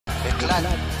Glad.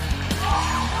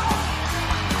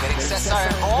 Getting Cesar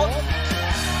involved.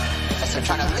 Cesar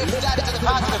trying to lift that into the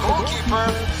path of the goalkeeper.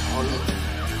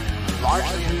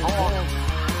 Largely involved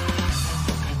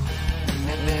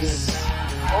in this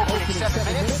opening 7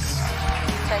 minutes.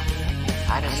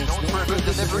 And it's known for a good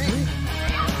delivery.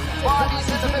 Bodies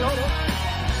in the middle.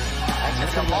 And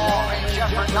it's a long-range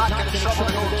effort, not going to trouble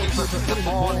the goalkeeper. The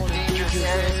ball in dangerous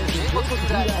areas. He's able to do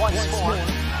that once more.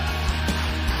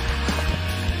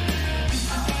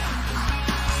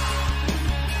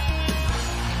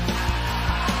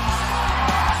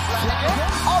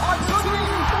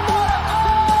 Opportunity! What a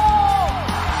goal!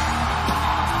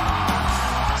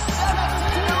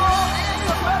 17-year-old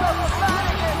Isabella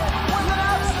Flanagan with an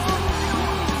absolute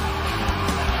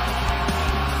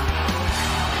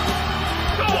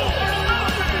goal!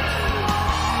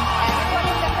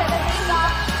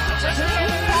 Just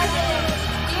intercepted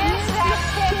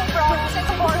from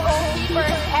Singapore goalkeeper,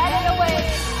 headed away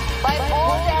by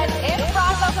Bolden in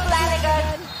front of Flanagan,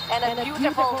 and a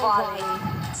beautiful volley.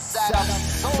 Set up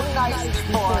so nicely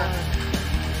for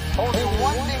only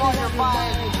one thing on your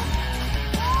mind.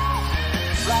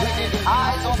 Flanagan,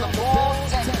 eyes on the ball,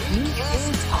 technique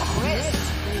is crisp.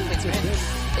 It's been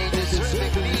a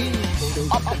deserving lead,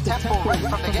 up the tempo right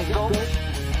from the get-go.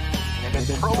 They've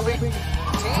been probing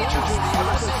dangerously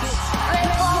ever since.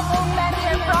 Great ball movement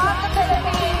here from the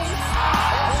Philippines.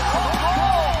 It's a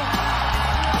goal!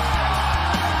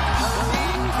 The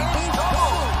lead is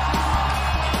double.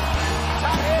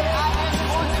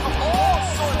 All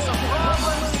sorts of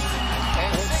problems,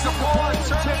 and Singapore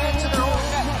turning it into their own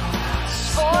net.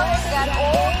 Scoring that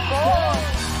own goal,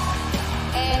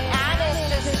 and Anis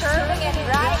just serving it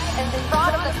right in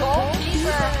front of the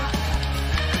goalkeeper,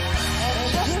 and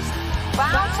just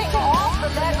bouncing off the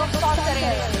leg of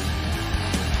Santeria.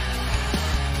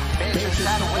 Major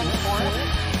stand waiting for it.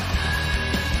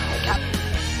 They kept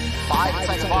 5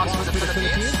 inside the box for the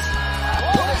Philippines.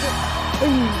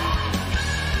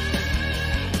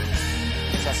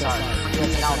 Cesar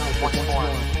frees it out once more.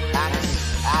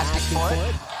 Anis asking for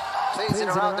it. Plays it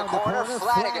around the corner.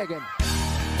 Flanagan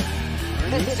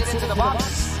lifts it into the box.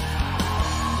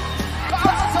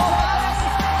 Bounces on Anis,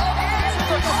 and into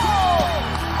the goal!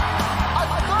 A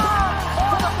third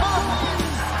for the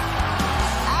Philippines.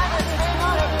 Anis may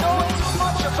not have known too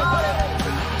much about it,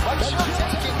 but she'll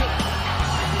take it.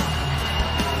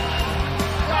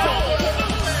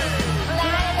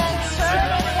 Flanagan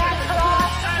serving that cross.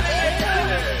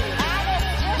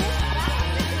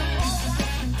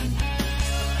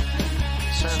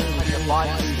 Serving with your body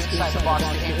inside the box to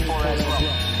aim for as well.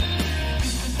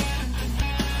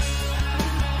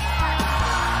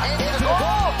 Into the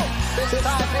goal! This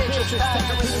time Major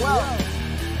Stanton as well.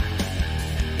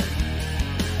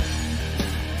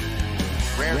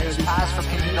 Rarius pass from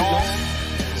Pignon.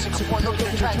 Singapore looking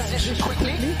to transition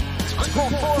quickly. It's a good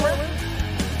goal forward.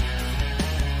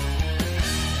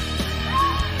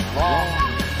 Long.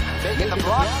 Making the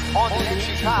block on the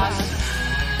entry pass.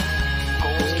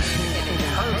 Goals came in a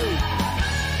hurry.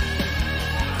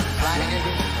 Flanagan,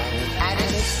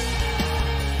 Anis.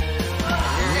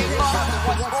 Here's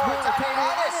once more to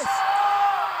Anis.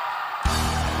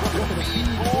 Feed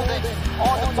Bolden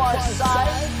on the far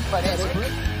side, but it's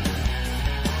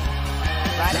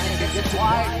Flanagan gets it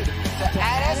wide to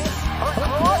Anis. Her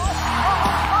cross.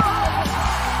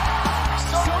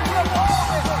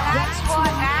 That's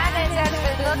what Anis has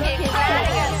been looking.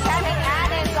 Flanagan setting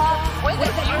Anis up with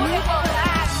a beautiful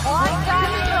pass.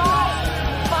 One-touch draw,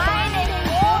 finding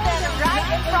Bolden right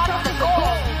in front of the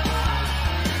goal.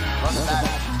 Runs back.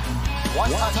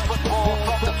 One-touch football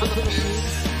from the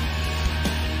Philippines.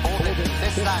 Bolden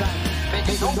this time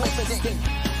making no mistake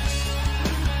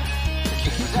to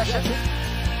keep possession.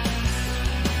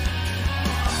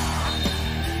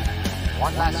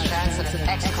 One last chance and an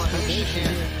exclamation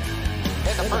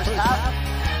here in the first half.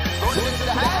 Goes into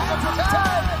the hands of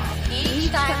Tan.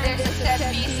 Each time there's a set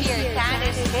piece here, Tan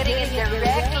is hitting it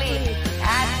directly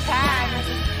at Tan.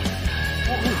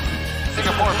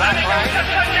 Singapore back line.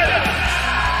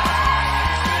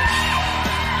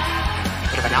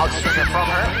 Bit of an outswinger from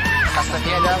her.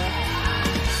 Castaneda.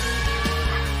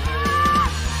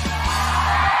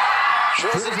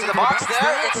 Drills it into the box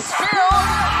there. It's spilled.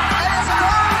 And it's a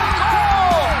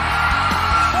goal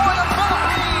for the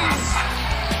Philippines.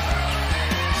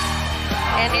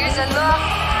 And here's a look.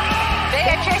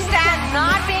 Beatrice Tan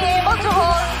not being able to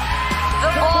hold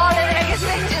the ball, and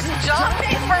Registic just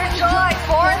jumping for joy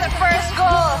for the first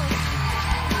goal.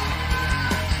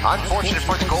 Unfortunate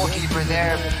for the goalkeeper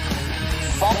there.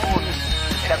 Fumbled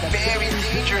in a very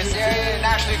dangerous area and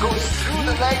actually goes through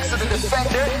the legs of the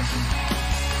defender.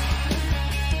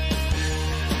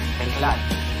 And Thailand.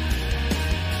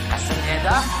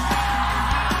 Castaneda.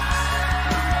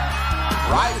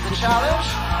 Rise the challenge.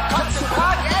 Cuts it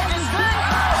back and is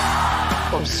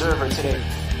good. Observer today.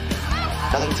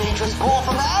 Another dangerous ball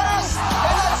from Addis.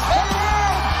 And that's headed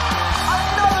in.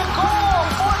 Another goal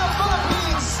for the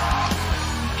Philippines.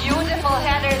 Beautiful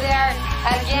header there.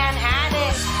 Again,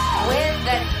 Addis with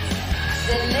the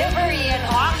delivery, and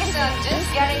Hawkinson just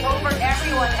getting over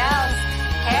everyone else,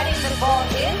 heading the ball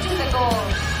into the goal.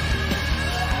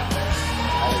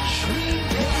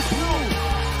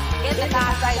 In the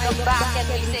past, I look back and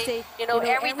we say, you know,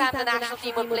 every time the national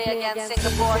team would play against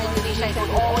Singapore, Indonesia, it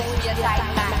would always be a tight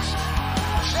match.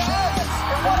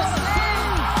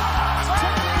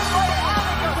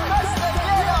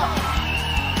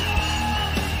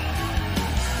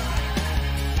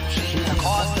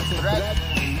 Across the thread,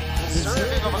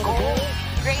 deserving of a goal.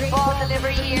 Great ball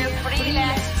delivery here, free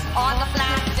left on the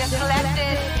flank, just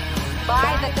collected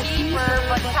by the keeper,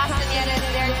 but Castaneda is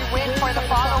there to win for the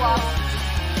follow-up.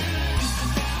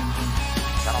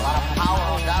 Got a lot of power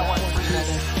on that one,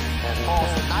 freeness, and falls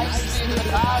nicely into the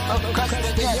path of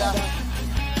Castaneda.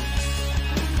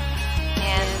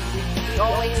 And we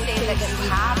always say that you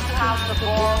have to have the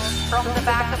ball from the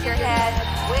back of your head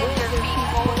with your feet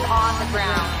both on the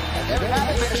ground. And there we have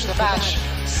it, finish the match.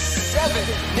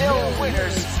 7-0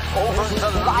 winners over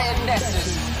the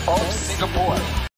Lionesses of Singapore.